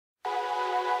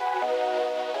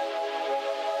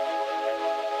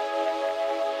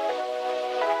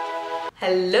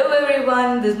Hello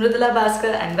everyone, this is Mrudhula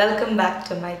Basker and welcome back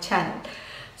to my channel.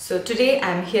 So today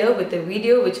I'm here with a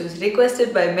video which was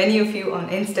requested by many of you on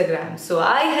Instagram. So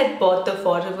I had bought the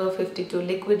Forever 52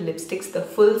 liquid lipsticks, the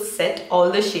full set,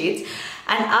 all the shades,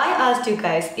 and I asked you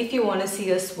guys if you want to see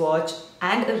a swatch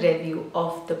and a review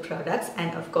of the products,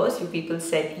 and of course you people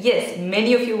said yes,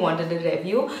 many of you wanted a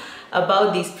review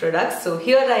about these products. So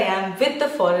here I am with the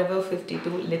Forever 52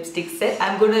 lipstick set.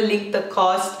 I'm going to link the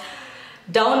cost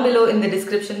down below in the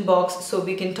description box so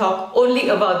we can talk only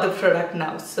about the product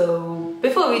now. So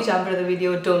before we jump into the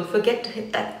video, don't forget to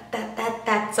hit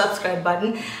that subscribe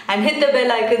button and hit the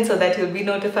bell icon so that you'll be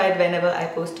notified whenever I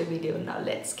post a video. Now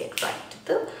let's get right to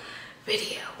the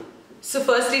video. So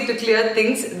firstly, to clear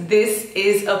things, this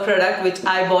is a product which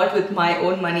I bought with my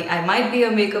own money. I might be a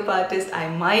makeup artist, I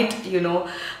might,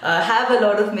 have a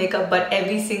lot of makeup, but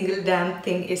every single damn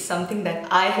thing is something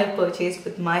that I have purchased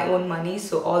with my own money.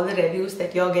 So all the reviews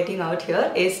that you're getting out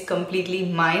here is completely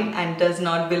mine and does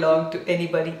not belong to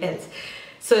anybody else.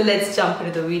 So let's jump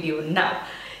into the video now.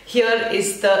 Here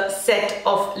is the set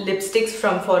of lipsticks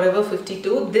from Forever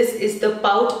 52. This is the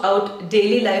Pout Out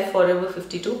Daily Life Forever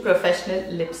 52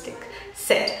 Professional Lipstick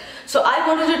set. So I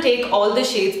wanted to take all the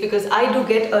shades because I do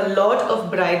get a lot of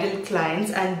bridal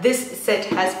clients, and this set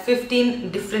has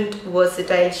 15 different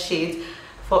versatile shades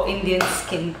for Indian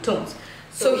skin tones.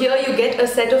 So here you get a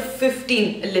set of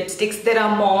 15 lipsticks. There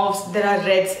are mauves, there are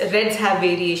reds. Reds have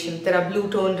variation. There are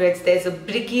blue tone reds. There's a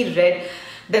bricky red.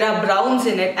 There are browns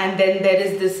in it, and then there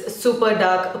is this super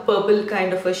dark purple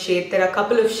kind of a shade. There are a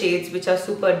couple of shades which are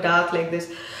super dark like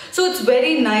this. So it's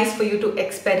very nice for you to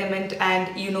experiment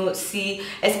and see,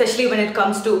 especially when it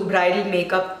comes to bridal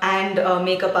makeup and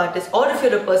makeup artists, or if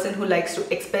you're a person who likes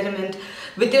to experiment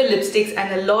with your lipsticks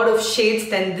and a lot of shades,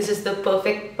 then this is the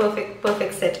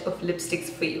perfect set of lipsticks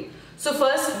for you. So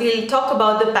first we'll talk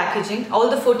about the packaging. All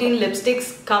the 14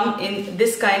 lipsticks come in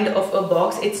this kind of a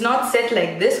box. It's not set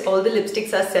like this. All the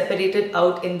lipsticks are separated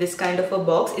out in this kind of a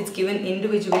box. It's given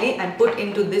individually and put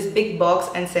into this big box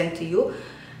and sent to you.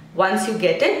 Once you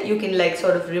get it, you can like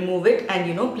sort of remove it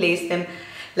and place them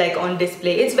like on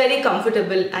display. It's very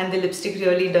comfortable and the lipstick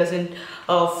really doesn't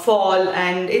fall,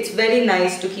 and it's very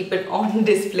nice to keep it on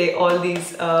display, all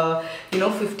these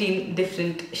 15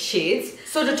 different shades.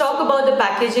 So to talk about the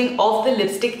packaging of the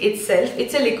lipstick itself,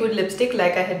 it's a liquid lipstick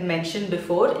like I had mentioned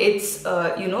before. It's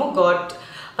got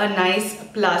a nice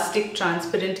plastic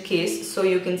transparent case so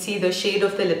you can see the shade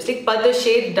of the lipstick, but the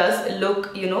shade does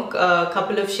look a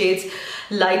couple of shades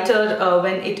lighter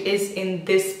when it is in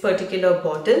this particular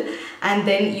bottle. And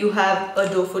then you have a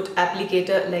doe foot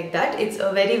applicator like that. It's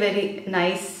a very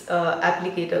nice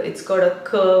applicator. It's got a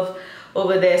curve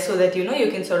over there so that you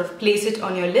can sort of place it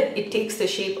on your lip. It takes the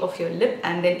shape of your lip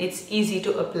and then it's easy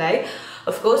to apply.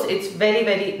 Of course, it's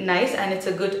very nice and it's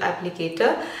a good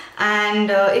applicator, and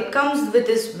it comes with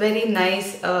this very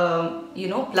nice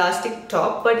plastic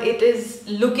top, but it is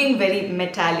looking very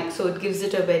metallic, so it gives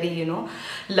it a very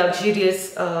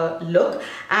luxurious look.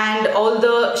 And all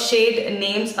the shade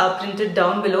names are printed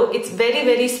down below. It's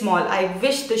very small. I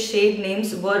wish the shade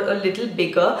names were a little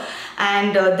bigger.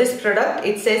 And this product,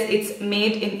 it says it's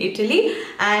made in Italy,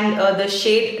 and the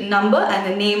shade number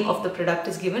and the name of the product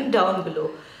is given down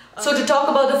below. So to talk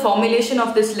about the formulation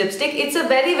of this lipstick, it's a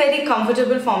very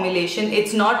comfortable formulation.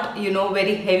 It's not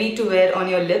very heavy to wear on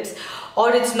your lips,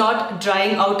 or it's not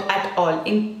drying out at all.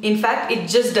 In fact, it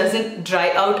just doesn't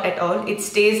dry out at all. It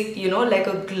stays like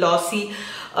a glossy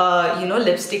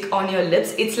lipstick on your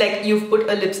lips. It's like you've put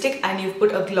a lipstick and you've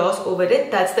put a gloss over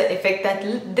it. That's the effect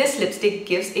that this lipstick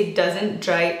gives. It doesn't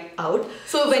dry out.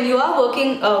 So when you are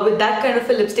working with that kind of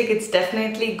a lipstick, it's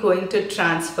definitely going to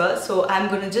transfer. So I'm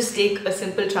going to just take a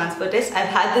simple transfer test. I've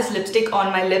had this lipstick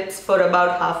on my lips for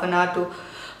about half an hour to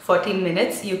 14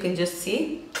 minutes. You can just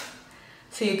see.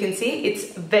 So you can see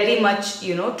it's very much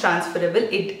transferable.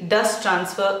 It does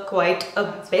transfer quite a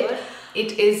bit.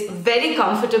 It is very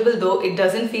comfortable though. It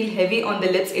doesn't feel heavy on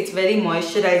the lips. It's very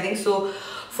moisturizing. So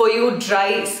for you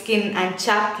dry skin and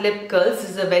chapped lip curls,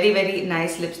 this is a very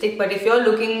nice lipstick. But if you're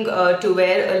looking to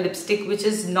wear a lipstick which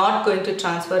is not going to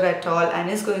transfer at all and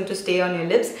is going to stay on your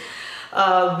lips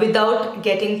without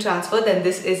getting transfer, then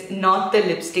this is not the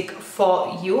lipstick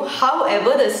for you.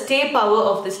 However, the stay power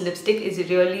of this lipstick is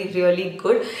really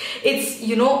good. It's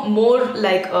more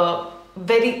like a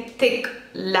very thick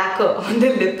lacquer on the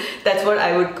lip. That's what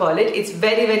I would call it. It's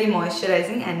very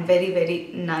moisturizing and very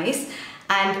nice,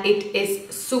 and it is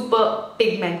super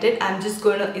pigmented. I'm just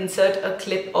going to insert a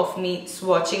clip of me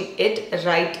swatching it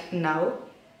right now.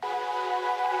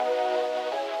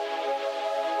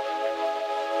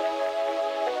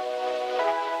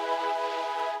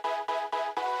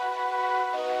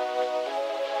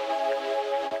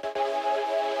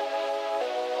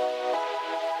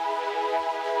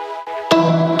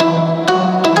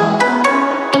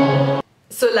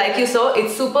 So like you saw,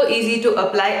 it's super easy to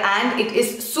apply and it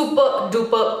is super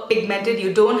duper pigmented.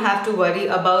 You don't have to worry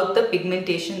about the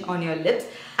pigmentation on your lips.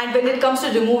 And when it comes to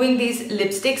removing these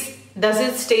lipsticks, does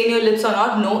it stain your lips or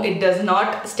not? No, it does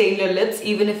not stain your lips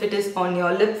even if it is on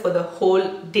your lip for the whole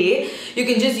day. You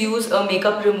can just use a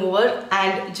makeup remover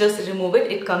and just remove it.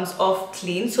 It comes off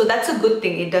clean. So that's a good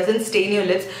thing. It doesn't stain your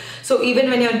lips. So even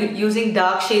when you're using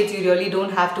dark shades, you really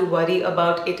don't have to worry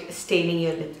about it staining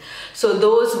your lips. So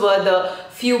those were the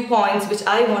few points which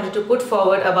I wanted to put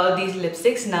forward about these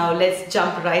lipsticks. Now let's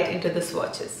jump right into the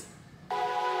swatches.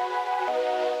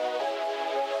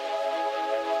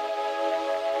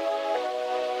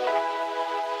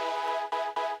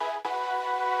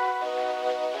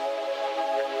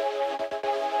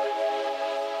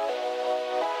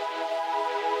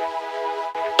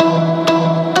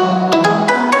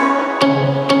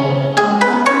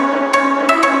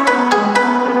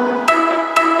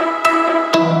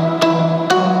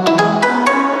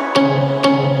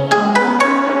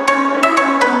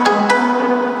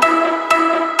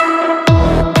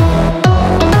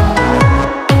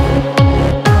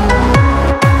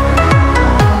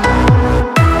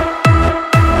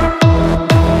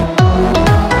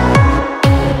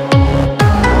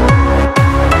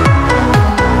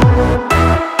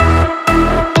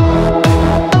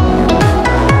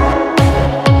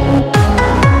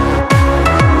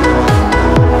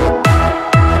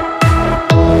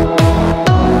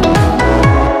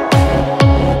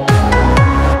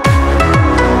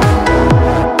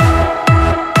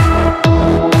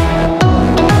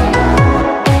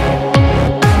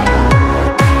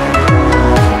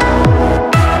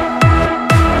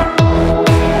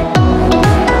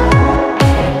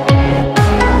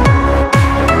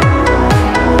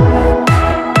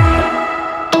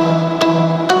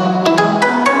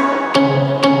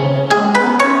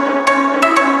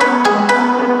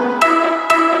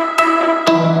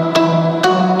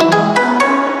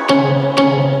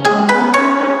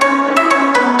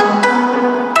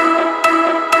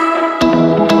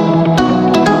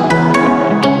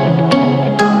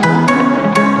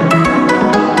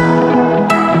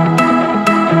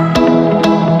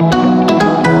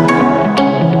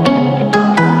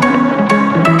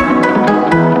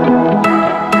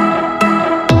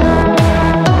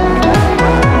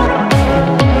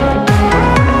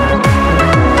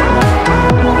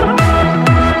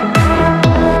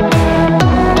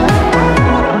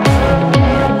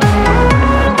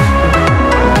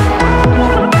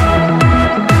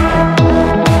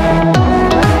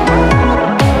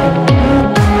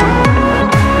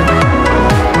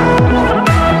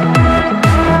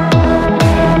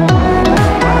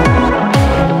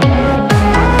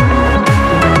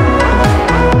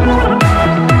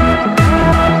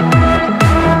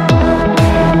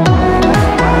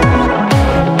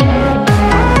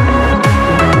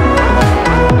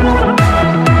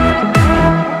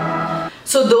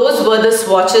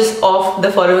 Swatches of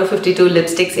the Forever 52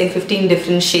 lipsticks in 15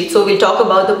 different shades. So we'll talk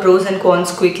about the pros and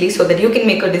cons quickly so that you can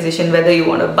make a decision whether you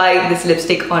want to buy this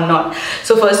lipstick or not.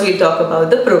 So first we'll talk about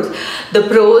the pros. The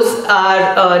pros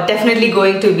are definitely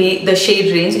going to be the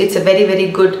shade range. It's a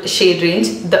very good shade range.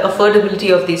 The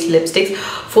affordability of these lipsticks,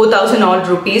 4,000 odd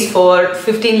rupees for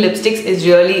 15 lipsticks is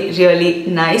really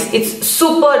nice. It's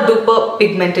super duper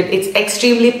pigmented. It's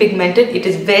extremely pigmented. It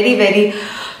is very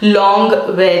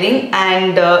long wearing,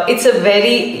 and it's a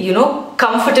very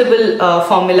comfortable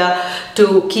formula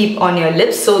to keep on your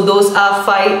lips. So those are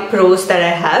 5 pros that I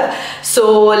have.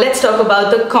 So let's talk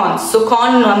about the cons. So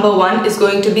con number 1 is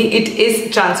going to be, it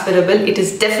is transferable. It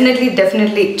is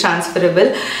definitely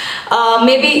transferable.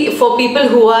 Maybe for people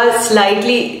who are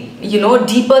slightly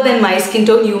deeper than my skin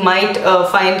tone, you might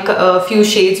find a few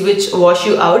shades which wash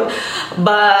you out,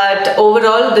 but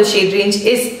overall the shade range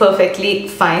is perfectly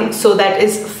fine. So that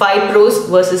is 5 pros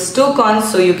versus 2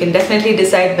 cons, so you can definitely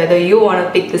decide whether you want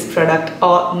to pick this product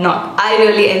or not. I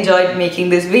really enjoyed making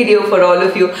this video for all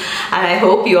of you, and I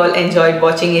hope you all enjoyed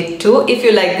watching it too. If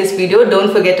you like this video,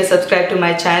 don't forget to subscribe to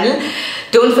my channel.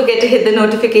 Don't forget to hit the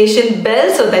notification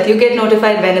bell so that you get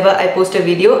notified whenever I post a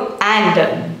video,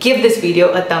 and give this video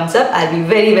a thumbs up. I'll be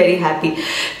very happy.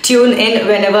 Tune in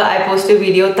whenever I post a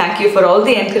video. Thank you for all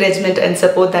the encouragement and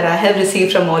support that I have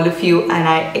received from all of you, and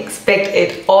I expect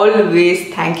it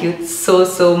always. Thank you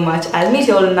so much. I'll meet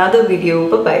you all in another video.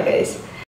 Bye bye guys.